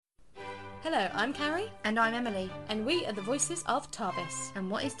Hello, I'm Carrie, And I'm Emily. and we are the voices of TARBIS. And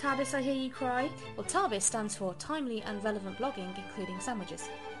what is TARBIS, I hear you cry? Well, TARBIS stands for Timely and Relevant Blogging, including sandwiches.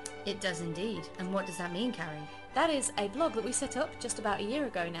 It does indeed. And what does that mean, Carrie? That is a blog that we set up just about a year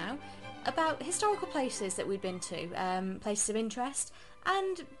ago now, about historical places that we'd been to, places of interest,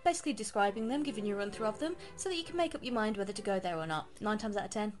 and basically describing them, giving you a run-through of them, so that you can make up your mind whether to go there or not. 9 times out of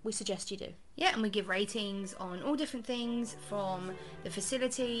 10, we suggest you do. Yeah, and we give ratings on all different things, from the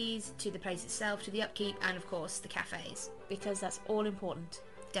facilities, to the place itself, to the upkeep, and of course, the cafes. Because that's all important.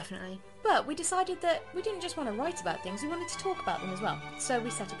 Definitely. But we decided that we didn't just want to write about things, we wanted to talk about them as well. So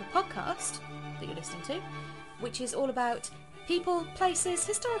we set up a podcast that you're listening to, which is all about people, places,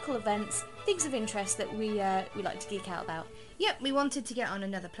 historical events, things of interest that we like to geek out about. Yep, we wanted to get on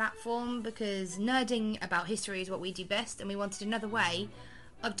another platform because nerding about history is what we do best, and we wanted another way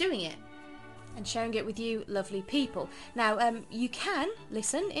of doing it. And sharing it with you lovely people. Now, you can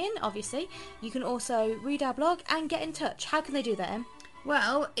listen in, obviously. You can also read our blog and get in touch. How can they do that, Em?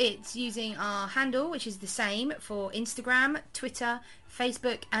 Well, it's using our handle, which is the same for Instagram, Twitter,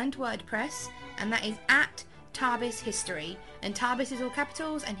 Facebook and WordPress, and that is at TARBIS History. And TARBIS is all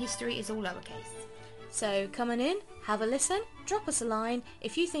capitals and history is all lowercase. So come on in, have a listen, drop us a line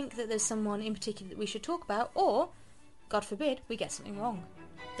if you think that there's someone in particular that we should talk about, or, God forbid, we get something wrong.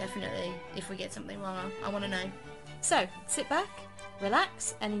 Definitely, if we get something wrong, I want to know. So, sit back,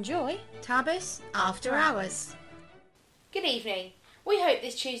 relax and enjoy TARBIS After Hours. Good evening. We hope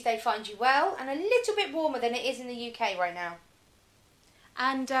this Tuesday finds you well and a little bit warmer than it is in the UK right now.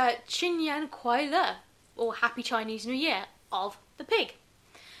 And Qingyan Kuai Le, or Happy Chinese New Year, of the pig.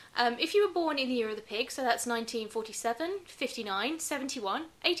 If you were born in the year of the pig, so that's 1947, 59, 71,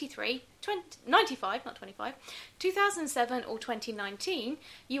 83, 95, not 25, 2007 or 2019,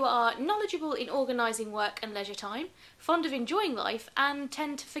 you are knowledgeable in organising work and leisure time, fond of enjoying life, and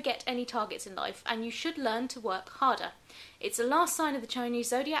tend to forget any targets in life, and you should learn to work harder. It's the last sign of the Chinese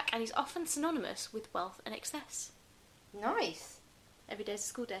zodiac and is often synonymous with wealth and excess. Nice. Every day's a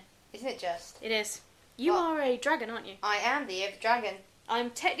school day. Isn't it just? It is. You Well- are a dragon, aren't you? I am the year of the dragon.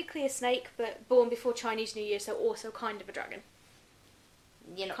 I'm technically a snake, but born before Chinese New Year, so also kind of a dragon.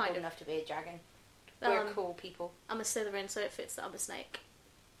 You're not Kind cool of. enough to be a dragon. Well, We're cool people. I'm a Slytherin, so it fits that I'm a snake.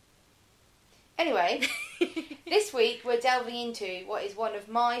 Anyway, this week we're delving into what is one of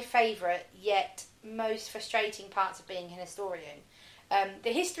my favourite yet most frustrating parts of being an historian.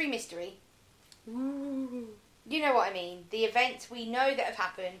 The history mystery. Ooh. You know what I mean. The events we know that have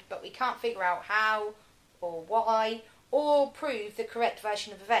happened, but we can't figure out how or why or prove the correct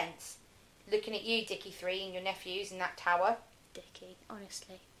version of events. Looking at you, Dickie 3, and your nephews in that tower. Dickie,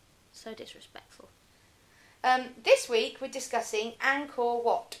 honestly. So disrespectful. This week we're discussing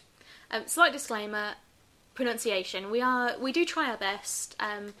Angkor-Wat. Slight disclaimer, pronunciation. We do try our best.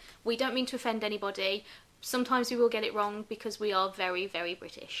 We don't mean to offend anybody. Sometimes we will get it wrong because we are very, very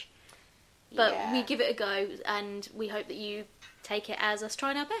British. But Yeah. we give it a go, and we hope that you take it as us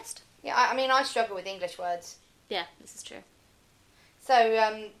trying our best. Yeah, I mean, I struggle with English words. Yeah, this is true.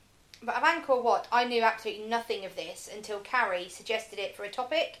 So, but of Angkor-Wat, I knew absolutely nothing of this until Carrie suggested it for a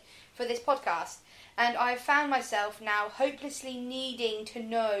topic for this podcast. And I've found myself now hopelessly needing to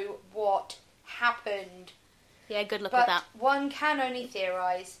know what happened. Yeah, good luck But with that. one can only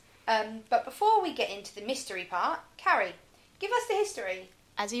theorise. But before we get into the mystery part, Carrie, give us the history.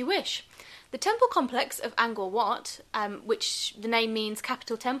 As you wish. The temple complex of Angkor-Wat, which the name means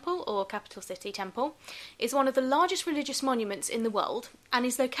capital temple or capital city temple, is one of the largest religious monuments in the world and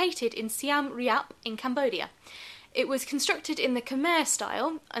is located in Siam Reap in Cambodia. It was constructed in the Khmer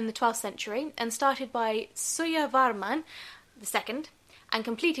style in the 12th century and started by Suryavarman II and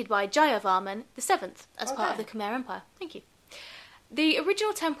completed by Jayavarman VII as part of the Khmer Empire. Thank you. The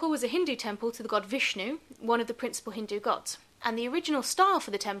original temple was a Hindu temple to the god Vishnu, one of the principal Hindu gods. And the original style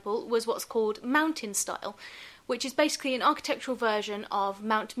for the temple was what's called mountain style, which is basically an architectural version of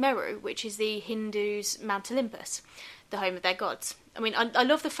Mount Meru, which is the Hindus' Mount Olympus, the home of their gods. I mean, I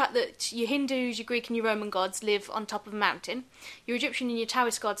love the fact that your Hindus, your Greek and your Roman gods live on top of a mountain. Your Egyptian and your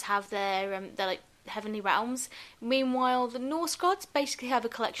Taoist gods have their like heavenly realms. Meanwhile, the Norse gods basically have a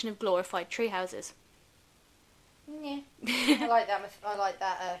collection of glorified tree houses. Yeah, I like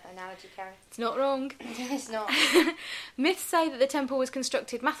that analogy, Carrie. It's not wrong. It's not. Myths say that the temple was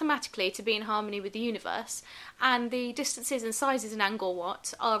constructed mathematically to be in harmony with the universe, and the distances and sizes in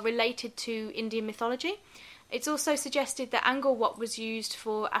Angkor-Wat are related to Indian mythology. It's also suggested that Angkor-Wat was used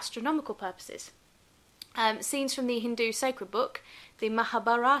for astronomical purposes. Scenes from the Hindu sacred book, the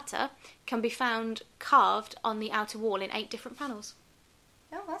Mahabharata, can be found carved on the outer wall in 8 different panels.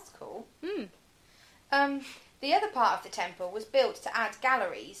 Oh, that's cool. The other part of the temple was built to add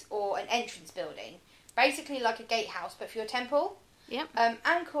galleries or an entrance building, basically like a gatehouse but for your temple. Yep.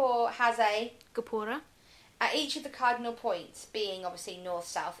 Angkor has a Gopura. at each of the cardinal points, being obviously north,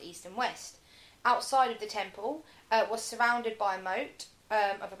 south, east and west. Outside of the temple was surrounded by a moat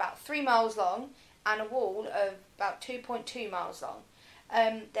of about 3 miles long and a wall of about 2.2 miles long.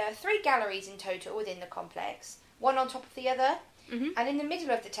 There are 3 galleries in total within the complex, one on top of the other, and in the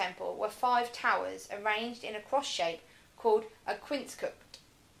middle of the temple were 5 towers arranged in a cross shape called a quincunx.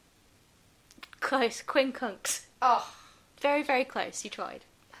 Close. Quincunx. Oh, Very, very close. You tried.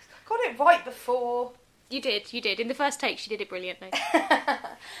 I got it right before. You did. In the first take, she did it brilliantly.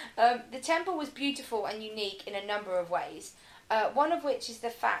 The temple was beautiful and unique in a number of ways, one of which is the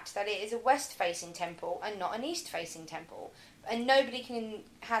fact that it is a west-facing temple and not an east-facing temple, and nobody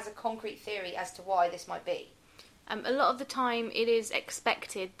has a concrete theory as to why this might be. A lot of the time, it is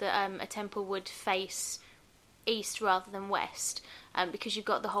expected that a temple would face east rather than west, because you've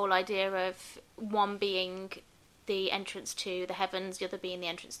got the whole idea of one being the entrance to the heavens, the other being the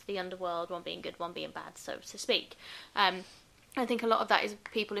entrance to the underworld, one being good, one being bad, so to speak. I think a lot of that is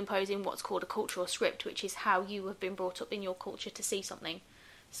people imposing what's called a cultural script, which is how you have been brought up in your culture to see something.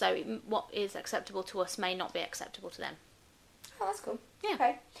 So what is acceptable to us may not be acceptable to them. Oh, that's cool. Yeah.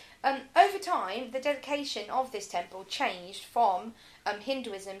 Okay. Over time, the dedication of this temple changed from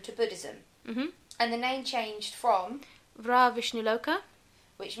Hinduism to Buddhism. Mm-hmm. And the name changed from Vra Vishnuloka,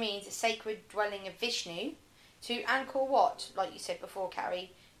 which means a sacred dwelling of Vishnu, to Angkor-Wat, like you said before,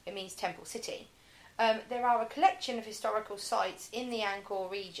 Carrie. It means Temple City. There are a collection of historical sites in the Angkor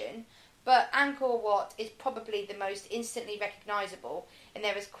region, but Angkor-Wat is probably the most instantly recognisable, and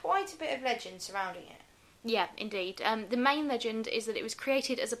there is quite a bit of legend surrounding it. Yeah, indeed. The main legend is that it was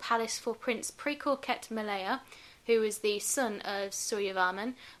created as a palace for Prince Prekorket Malaya, who was the son of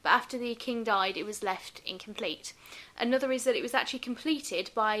Suryavarman, but after the king died, it was left incomplete. Another is that it was actually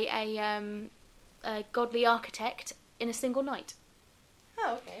completed by a godly architect in a single night.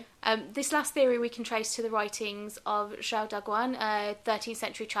 Oh, okay. This last theory we can trace to the writings of Zhao Daguan, a 13th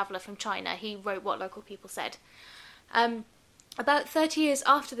century traveller from China. He wrote what local people said. About 30 years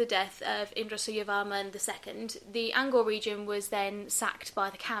after the death of Indra Suryavarman II, the Angkor region was then sacked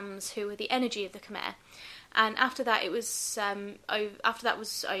by the Khams, who were the energy of the Khmer. And after that, it was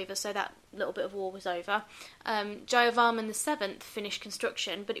over. So that little bit of war was over. Jayavarman VII finished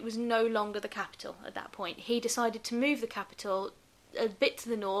construction, but it was no longer the capital at that point. He decided to move the capital a bit to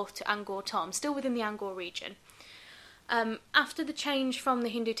the north to Angkor Thom, still within the Angkor region. After the change from the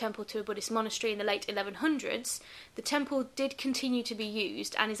Hindu temple to a Buddhist monastery in the late 1100s, the temple did continue to be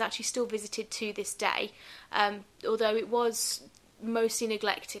used and is actually still visited to this day, although it was mostly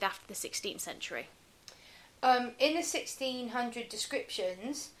neglected after the 16th century. In the 1600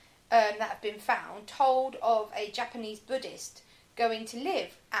 descriptions that have been found, told of a Japanese Buddhist going to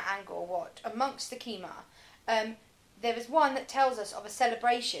live at Angkor-Wat amongst the Khmer. There is one that tells us of a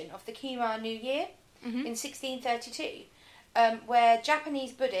celebration of the Khmer New Year in 1632, where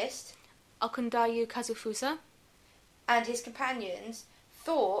Japanese Buddhist Okundayu Kazufusa and his companions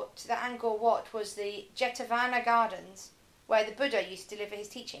thought that Angkor-Wat was the Jetavana Gardens, where the Buddha used to deliver his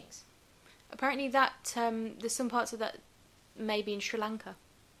teachings. Apparently that there's some parts of that maybe in Sri Lanka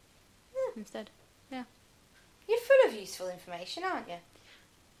instead. Yeah. You're full of useful information, aren't you?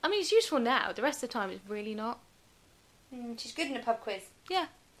 I mean, it's useful now. The rest of the time, it's really not. She's good in a pub quiz. Yeah.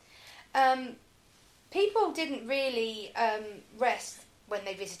 People didn't really rest when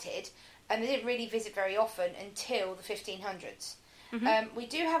they visited, and they didn't really visit very often until the 1500s. Mm-hmm. We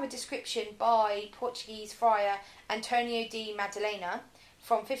do have a description by Portuguese friar Antonio de Madalena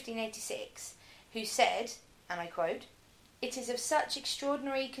from 1586, who said, and I quote, "It is of such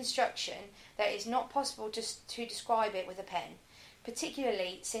extraordinary construction that it is not possible to describe it with a pen,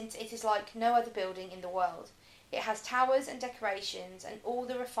 particularly since it is like no other building in the world. It has towers and decorations and all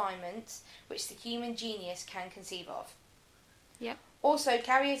the refinements which the human genius can conceive of." Yep. Also,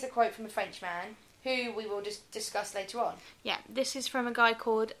 Carrie is a quote from a Frenchman, who we will just discuss later on. Yeah, this is from a guy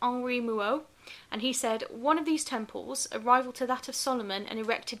called Henri Mouot, and he said, "One of these temples, a rival to that of Solomon and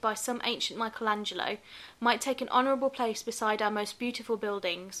erected by some ancient Michelangelo, might take an honourable place beside our most beautiful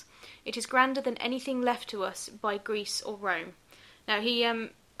buildings. It is grander than anything left to us by Greece or Rome." Now, he,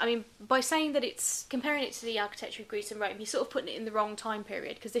 by saying that it's comparing it to the architecture of Greece and Rome, he's sort of putting it in the wrong time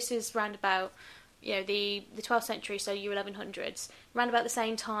period, because this is round about, the 12th century, so your 1100s, round about the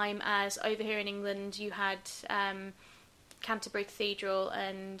same time as over here in England you had Canterbury Cathedral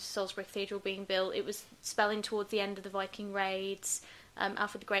and Salisbury Cathedral being built. It was spelling towards the end of the Viking raids,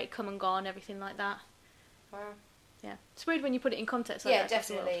 Alfred the Great come and gone, everything like that. Wow. Yeah, it's weird when you put it in context like Yeah, that.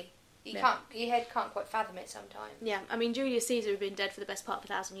 definitely. Your head can't quite fathom it sometimes. Yeah, I mean, Julius Caesar had been dead for the best part of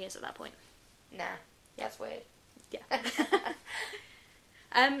 1,000 years at that point. Nah, that's weird. Yeah.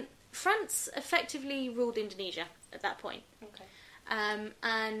 France effectively ruled Indonesia at that point. Okay.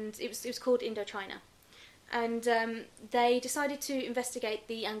 And it was called Indochina. And they decided to investigate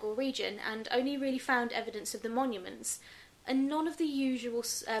the Angkor region and only really found evidence of the monuments and none of the usual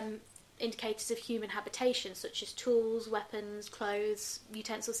indicators of human habitation, such as tools, weapons, clothes,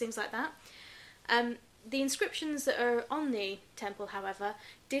 utensils, things like that. The inscriptions that are on the temple, however,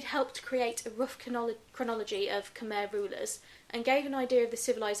 did help to create a rough chronology of Khmer rulers and gave an idea of the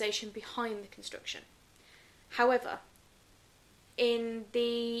civilization behind the construction. However, in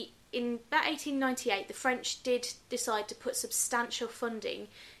about 1898, the French did decide to put substantial funding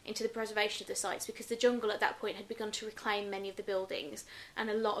into the preservation of the sites because the jungle at that point had begun to reclaim many of the buildings and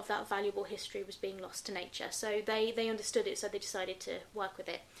a lot of that valuable history was being lost to nature. So they understood it, so they decided to work with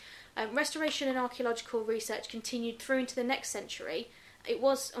it. Restoration and archaeological research continued through into the next century. It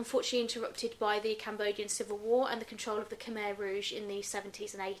was unfortunately interrupted by the Cambodian Civil War and the control of the Khmer Rouge in the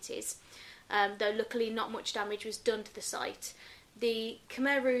 70s and 80s, though luckily not much damage was done to the site. The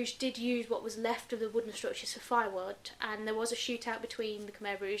Khmer Rouge did use what was left of the wooden structures for firewood, and there was a shootout between the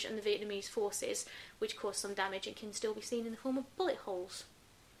Khmer Rouge and the Vietnamese forces, which caused some damage and can still be seen in the form of bullet holes,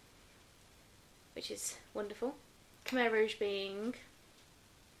 which is wonderful. Khmer Rouge being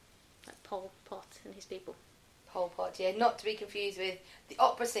like Pol Pot and his people. Pol Pot, yeah, not to be confused with the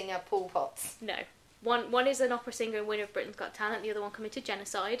opera singer Pol Pot. No. One is an opera singer and winner of Britain's Got Talent, the other one committed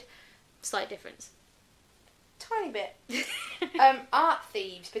genocide. Slight difference. Tiny bit. Art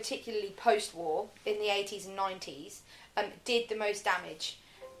thieves, particularly post-war, in the 80s and 90s, did the most damage.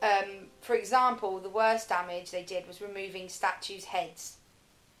 For example, the worst damage they did was removing statues' heads.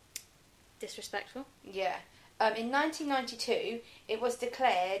 Disrespectful. Yeah. In 1992, it was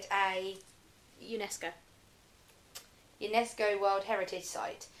declared a UNESCO World Heritage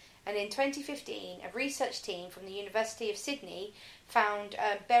Site. And in 2015, a research team from the University of Sydney found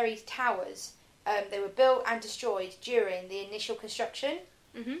buried towers. They were built and destroyed during the initial construction,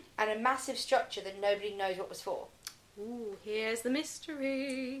 and a massive structure that nobody knows what was for. Ooh, here's the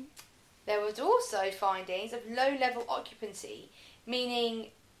mystery. There was also findings of low-level occupancy,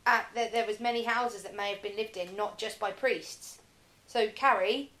 meaning there was many houses that may have been lived in, not just by priests. So,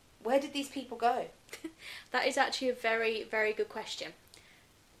 Carrie, where did these people go? That is actually a very, very good question.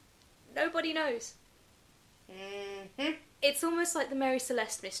 Nobody knows. Mm-hmm. It's almost like the Mary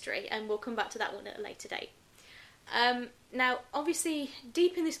Celeste mystery, and we'll come back to that one at a later date. Now, obviously,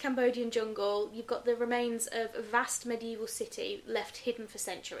 deep in this Cambodian jungle, you've got the remains of a vast medieval city left hidden for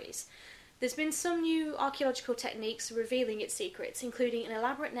centuries. There's been some new archaeological techniques revealing its secrets, including an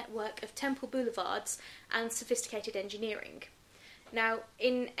elaborate network of temple boulevards and sophisticated engineering. Now,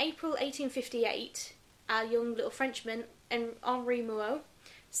 in April 1858, our young little Frenchman, Henri Mouot,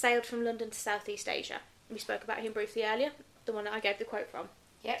 sailed from London to Southeast Asia. We spoke about him briefly earlier, the one that I gave the quote from.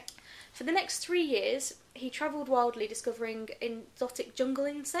 Yep. For the next 3 years, he travelled wildly discovering exotic jungle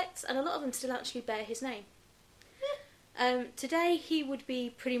insects, and a lot of them still actually bear his name. Today, he would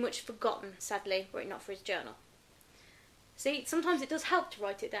be pretty much forgotten, sadly, were it not for his journal. See, sometimes it does help to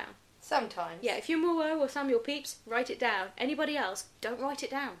write it down. Sometimes. Yeah, if you're Moore or Samuel Pepys, write it down. Anybody else, don't write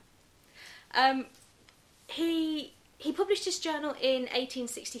it down. He published his journal in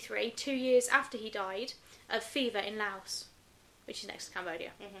 1863, 2 years after he died, of fever in Laos, which is next to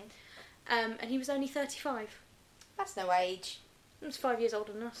Cambodia. And he was only 35. That's no age. He was 5 years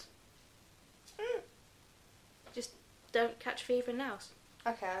older than us. Just don't catch fever in Laos.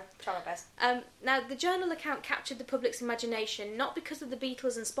 Okay, I'll try my best. Now, the journal account captured the public's imagination not because of the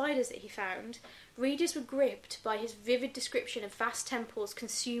beetles and spiders that he found. Readers were gripped by his vivid description of vast temples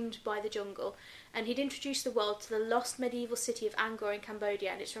consumed by the jungle, and he'd introduced the world to the lost medieval city of Angkor in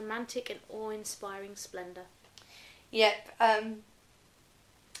Cambodia and its romantic and awe-inspiring splendour. Yep.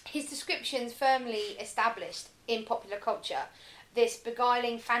 His descriptions firmly established in popular culture this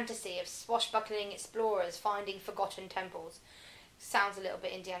beguiling fantasy of swashbuckling explorers finding forgotten temples. Sounds a little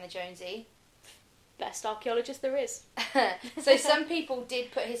bit Indiana Jonesy. Best archaeologist there is. So some people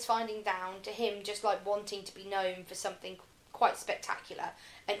did put his finding down to him just like wanting to be known for something quite spectacular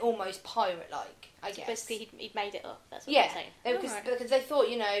and almost pirate-like, I guess. Basically, he'd made it up. That's what I'm saying. Because they thought,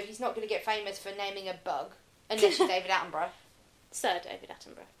 he's not going to get famous for naming a bug unless you're David Attenborough. Sir David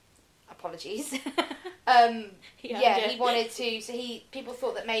Attenborough. Apologies. He wanted to. So people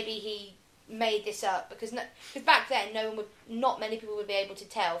thought that maybe he made this up because back then not many people would be able to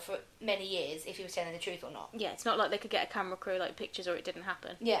tell for many years if he was telling the truth or not. Yeah, it's not like they could get a camera crew like pictures or it didn't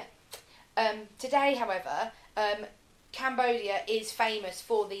happen. Yeah. Today, however, Cambodia is famous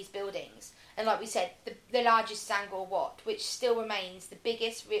for these buildings. And like we said, the largest is Angkor-Wat, which still remains the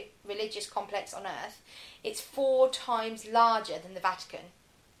biggest religious complex on Earth. It's 4 times larger than the Vatican.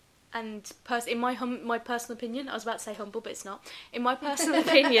 And in my personal opinion, I was about to say humble, but it's not. In my personal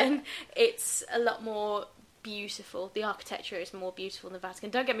opinion, it's a lot more beautiful. The architecture is more beautiful than the Vatican.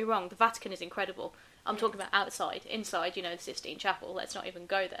 Don't get me wrong, the Vatican is incredible. I'm talking about outside. Inside, the Sistine Chapel, let's not even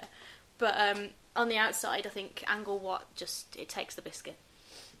go there. But on the outside, I think Angkor-Wat it takes the biscuit.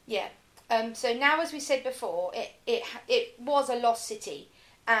 Yeah. So now, as we said before, it was a lost city,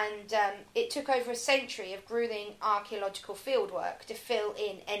 and it took over a century of grueling archaeological fieldwork to fill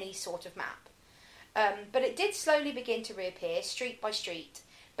in any sort of map. But it did slowly begin to reappear, street by street,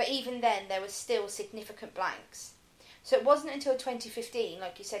 but even then there was still significant blanks. So it wasn't until 2015,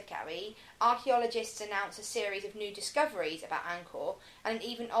 like you said, Carrie, archaeologists announced a series of new discoveries about Angkor and an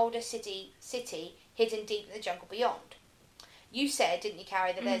even older city hidden deep in the jungle beyond. You said, didn't you,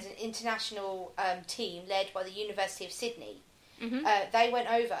 Carrie, that there's an international team led by the University of Sydney. Mm-hmm. They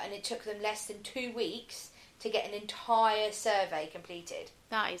went over and it took them less than 2 weeks to get an entire survey completed.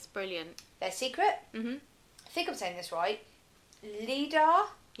 That is brilliant. Their secret? Mm-hmm. I think I'm saying this right. LIDAR?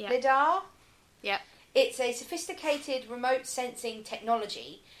 Yeah. LIDAR? Yeah. It's a sophisticated remote sensing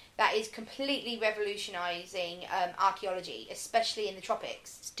technology that is completely revolutionising archaeology, especially in the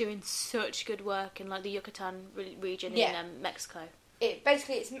tropics. It's doing such good work in the Yucatan region Yeah. in Mexico.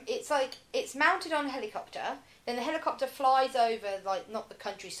 It's mounted on a helicopter. Then the helicopter flies over not the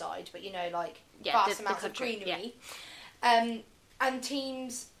countryside, but vast amounts of greenery. Yeah. And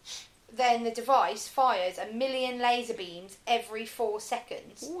teams. Then the device fires 1 million laser beams every 4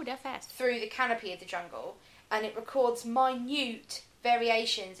 seconds. Ooh, they're fast. Through the canopy of the jungle, and it records minute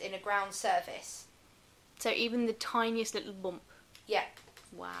variations in a ground surface. So even the tiniest little bump. Yeah.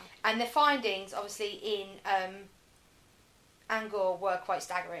 Wow. And the findings, obviously, in Angkor were quite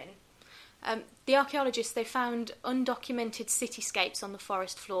staggering. The archaeologists, they found undocumented cityscapes on the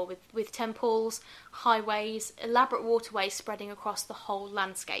forest floor with temples, highways, elaborate waterways spreading across the whole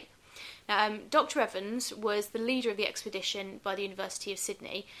landscape. Now, Dr. Evans was the leader of the expedition by the University of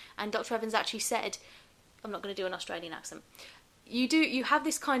Sydney, and Dr. Evans actually said, I'm not going to do an Australian accent, you have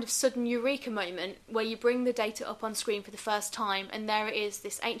this kind of sudden eureka moment where you bring the data up on screen for the first time, and there it is,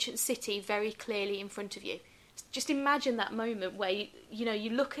 this ancient city very clearly in front of you. Just imagine that moment where you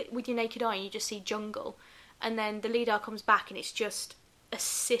look at with your naked eye and you just see jungle, and then the LIDAR comes back and it's just a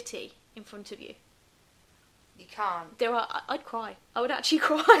city in front of you. You can't. I'd cry. I would actually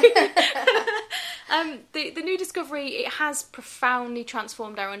cry. The new discovery, it has profoundly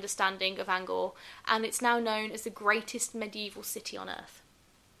transformed our understanding of Angkor, and it's now known as the greatest medieval city on Earth.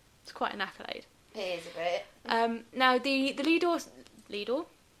 It's quite an accolade. It is a bit. Now, the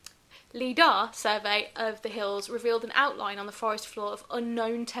LIDAR survey of the hills revealed an outline on the forest floor of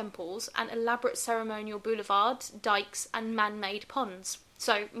unknown temples and elaborate ceremonial boulevards, dikes, and man-made ponds.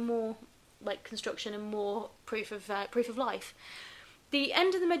 So more construction and more proof of life. The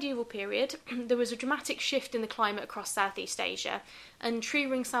end of the medieval period, there was a dramatic shift in the climate across Southeast Asia, and tree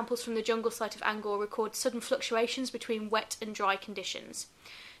ring samples from the jungle site of Angkor record sudden fluctuations between wet and dry conditions.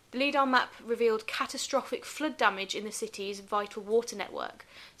 The LIDAR map revealed catastrophic flood damage in the city's vital water network.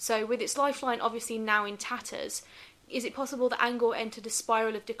 So with its lifeline obviously now in tatters, is it possible that Angkor entered a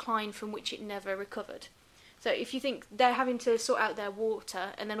spiral of decline from which it never recovered? So if you think they're having to sort out their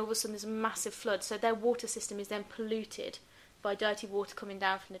water, and then all of a sudden there's a massive flood, so their water system is then polluted by dirty water coming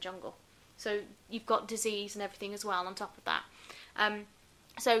down from the jungle. So you've got disease and everything as well on top of that.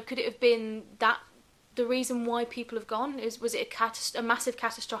 So could it have been that the reason why people have gone? Was it a massive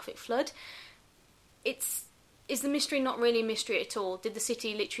catastrophic flood? Is the mystery not really a mystery at all? Did the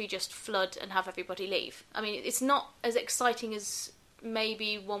city literally just flood and have everybody leave? I mean, it's not as exciting as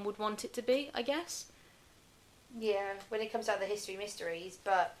maybe one would want it to be, I guess. Yeah, when it comes out of the history mysteries,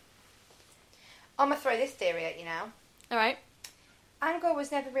 but I'm going to throw this theory at you now. Alright. Angkor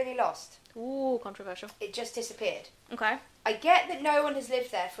was never really lost. Ooh, controversial. It just disappeared. Okay. I get that no one has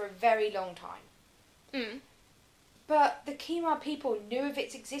lived there for a very long time. But the Khmer people knew of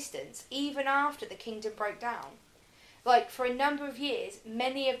its existence even after the kingdom broke down. For a number of years,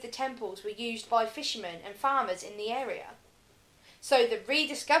 many of the temples were used by fishermen and farmers in the area. So the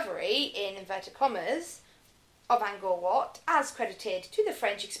rediscovery, in inverted commas, of Angkor-Wat, as credited to the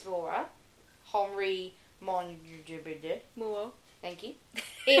French explorer Henri Mondébédé, thank you,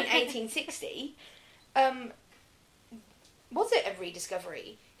 in 1860, was it a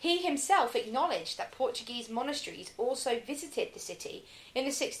rediscovery? He himself acknowledged that Portuguese monasteries also visited the city in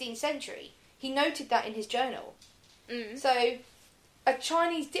the 16th century. He noted that in his journal. So, a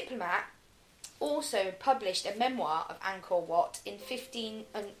Chinese diplomat also published a memoir of Angkor Wat in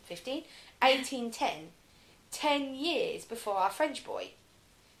 1810, 10 years before our French boy.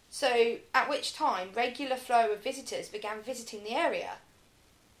 So, at which time, regular flow of visitors began visiting the area.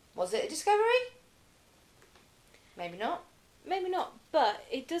 Was it a discovery? Maybe not. Maybe not, but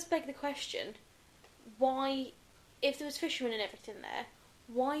it does beg the question, why, if there was fishermen and everything there,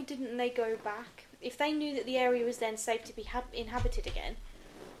 why didn't they go back? If they knew that the area was then safe to be inhabited again,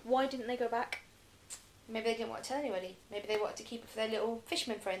 why didn't they go back? Maybe they didn't want to tell anybody. Maybe they wanted to keep it for their little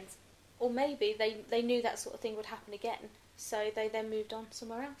fisherman friends. Or maybe they knew that sort of thing would happen again, so they then moved on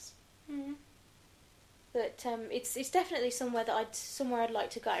somewhere else. Mm. But it's definitely somewhere I'd like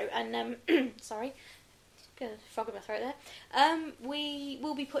to go. And sorry, got a frog in my throat there. We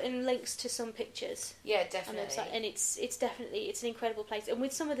will be putting links to some pictures. Yeah, On the definitely. website, and it's definitely an incredible place. And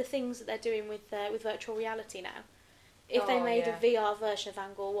with some of the things that they're doing with virtual reality now, if they made a VR version of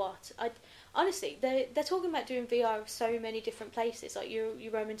Angkor Wat, honestly, they're talking about doing VR of so many different places, like your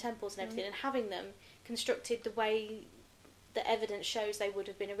Roman temples and everything, and having them constructed the way the evidence shows they would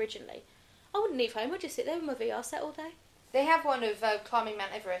have been originally. I wouldn't leave home. I'd just sit there with my VR set all day. They have one of climbing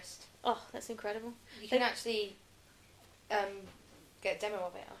Mount Everest. Oh, that's incredible. You can actually get a demo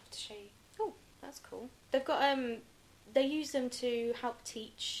of it. I'll have to show you. Oh, that's cool. They've got they use them to help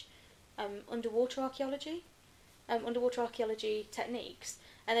teach underwater archaeology techniques,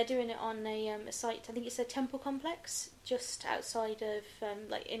 and they're doing it on a site. I think it's a temple complex just outside of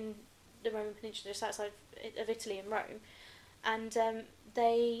like in the Roman Peninsula, just outside of Italy and Rome, and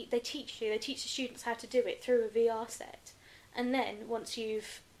they teach the students how to do it through a VR set, and then once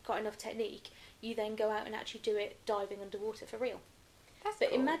you've got enough technique, you then go out and actually do it diving underwater for real.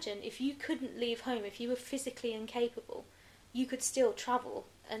 But cool. imagine if you couldn't leave home, if you were physically incapable, you could still travel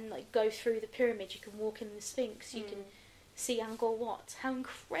and like go through the pyramid. You can walk in the Sphinx. You can see Angkor Wat. How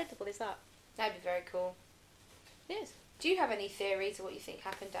incredible is that? That'd be very cool. Yes. Do you have any theories of what you think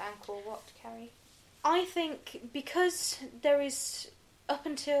happened at Angkor Wat, Carrie? I think because there is, up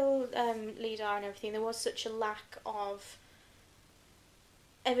until LIDAR and everything, there was such a lack of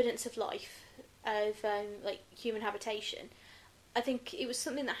evidence of life, of like human habitation. I think it was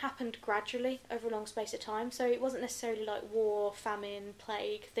something that happened gradually over a long space of time, so it wasn't necessarily like war, famine,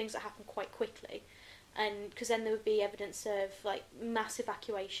 plague, things that happened quite quickly, and because then there would be evidence of like mass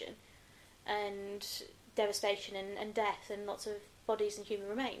evacuation and devastation and death and lots of bodies and human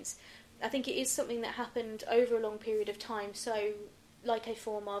remains. I think it is something that happened over a long period of time, so like a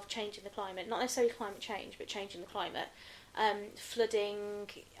form of changing the climate, not necessarily climate change, but changing the climate. Flooding.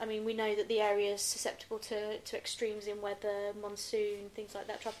 I mean, we know that the area is susceptible to extremes in weather, monsoon, things like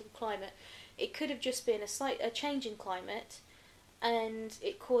that, tropical climate. It could have just been a change in climate, and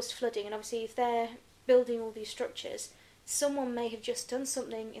it caused flooding. And obviously, if they're building all these structures, someone may have just done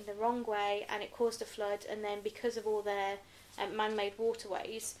something in the wrong way, and it caused a flood. And then, because of all their man-made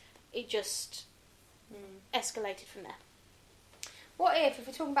waterways, it just escalated from there. What if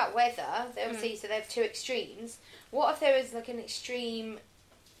we're talking about weather, they obviously so they have two extremes. What if there was like an extreme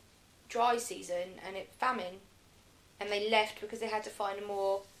dry season and famine, and they left because they had to find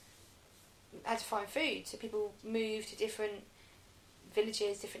food, so people moved to different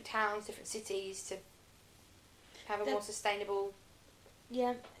villages, different towns, different cities to have a more sustainable.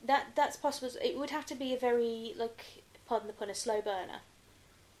 Yeah, that's possible. It would have to be a very, like, pardon the pun, a slow burner.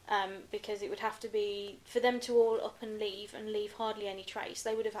 Because it would have to be, for them to all up and leave hardly any trace,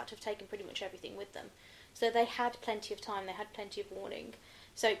 they would have had to have taken pretty much everything with them. So they had plenty of time, they had plenty of warning.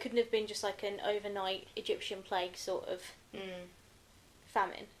 So it couldn't have been just like an overnight Egyptian plague sort of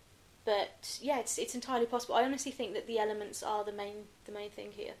famine. But yeah, it's entirely possible. I honestly think that the elements are the main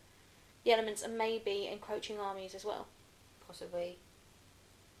thing here. The elements and maybe encroaching armies as well. Possibly.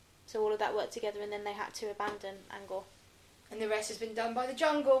 So all of that worked together, and then they had to abandon Angkor. And the rest has been done by the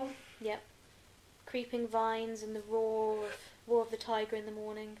jungle. Yep. Creeping vines and the roar of the tiger in the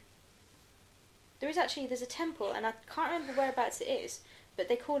morning. There's a temple, and I can't remember whereabouts it is, but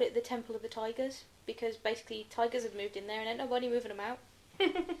they call it the Temple of the Tigers, because basically tigers have moved in there and ain't nobody moving them out.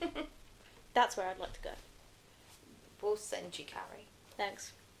 That's where I'd like to go. We'll send you, Carrie.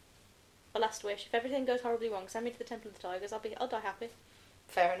 Thanks. My last wish. If everything goes horribly wrong, send me to the Temple of the Tigers. I'll die happy.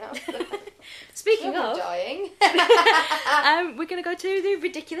 Fair enough. Speaking of dying, we're going to go to the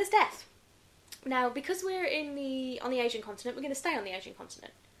ridiculous death. Now, because we're on the Asian continent, we're going to stay on the Asian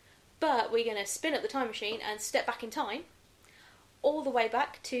continent. But we're going to spin up the time machine and step back in time, all the way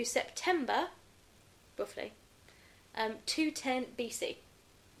back to September, roughly, 210 BC.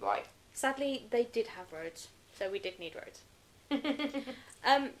 Right. Sadly, they did have roads, so we did need roads.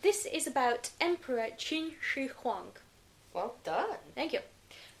 This is about Emperor Qin Shi Huang. Well done. Thank you.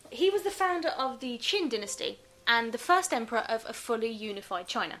 he was the founder of the Qin dynasty and the first emperor of a fully unified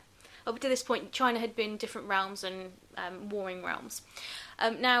China. Up to this point, China had been different realms and warring realms.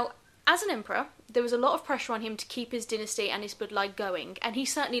 Now, as an emperor, there was a lot of pressure on him to keep his dynasty and his bloodline going, and he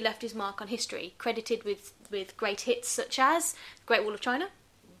certainly left his mark on history, credited with great hits such as the Great Wall of China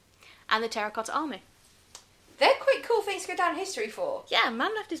and the Terracotta Army. They're quite cool things to go down history for. Yeah,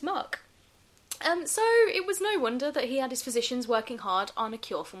 man left his mark. So it was no wonder that he had his physicians working hard on a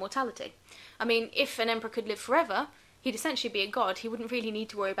cure for mortality. I mean, if an emperor could live forever, he'd essentially be a god. He wouldn't really need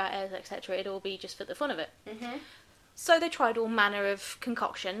to worry about heirs, etc. It'd all be just for the fun of it. Mm-hmm. So they tried all manner of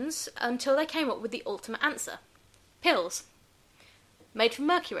concoctions until they came up with the ultimate answer. Pills. Made from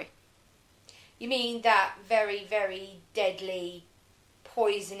mercury. You mean that very, very deadly,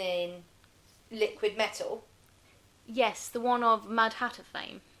 poisoning liquid metal? Yes, the one of Mad Hatter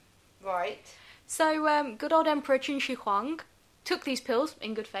fame. Right. So, good old Emperor Qin Shi Huang took these pills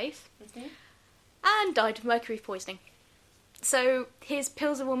in good faith and died of mercury poisoning. So, his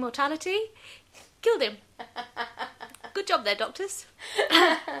pills of immortality killed him. Good job there, doctors.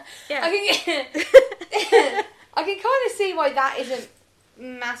 Yeah. I can kind of see why that isn't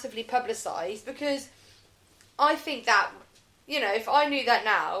massively publicised, because I think that, you know, if I knew that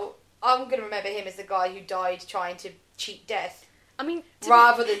now, I'm going to remember him as the guy who died trying to cheat death. I mean,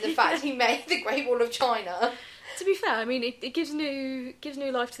 rather than the fact he made the Great Wall of China. To be fair, I mean, it gives new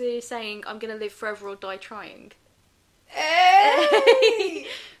life to the saying, I'm going to live forever or die trying. Hey!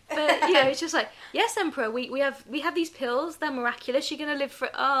 But, you know, it's just like, yes, Emperor, we have these pills, they're miraculous, you're going to live for...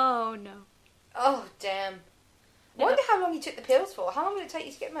 Oh, no. Oh, damn. I wonder how long you took the pills for. How long would it take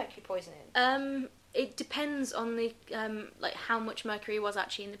you to get mercury poisoning? It depends on the, like, how much mercury was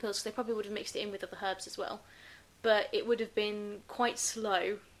actually in the pills, so they probably would have mixed it in with other herbs as well. But it would have been quite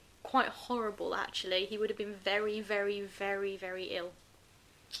slow, quite horrible, actually. He would have been very, very, very, very ill.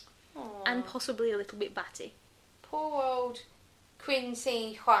 Aww. And possibly a little bit batty. Poor old Qin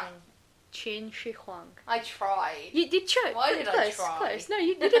Shi Huang. Qin Shi Huang. I tried. You did try. Why did I try? Close. No,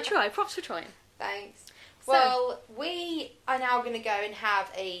 you did try. Props for trying. Thanks. So, well, we are now going to go and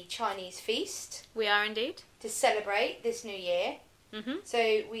have a Chinese feast. We are indeed. To celebrate this new year. Mm-hmm. So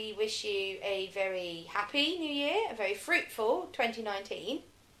we wish you a very happy new year, a very fruitful 2019.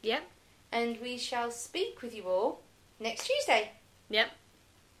 Yep. And we shall speak with you all next Tuesday. Yep.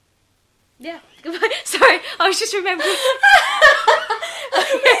 Yeah. Goodbye. Sorry, I was just remembering. I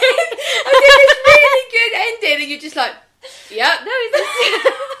did this really good ending, and you're just like, yep. No,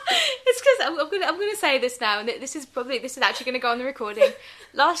 it's because I'm gonna say this now, and this is actually gonna go on the recording.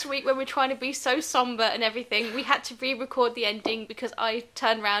 Last week, when we were trying to be so somber and everything, we had to re-record the ending because I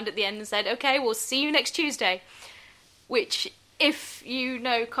turned around at the end and said, "Okay, we'll see you next Tuesday," which, if you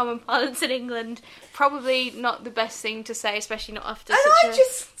know common parlance in England, probably not the best thing to say, especially not after and such I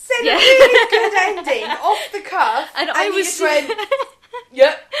just said a really good ending off the cuff, and I was you just went,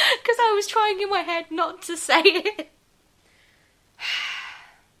 yep. Because I was trying in my head not to say it.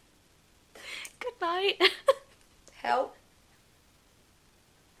 Good night. Help.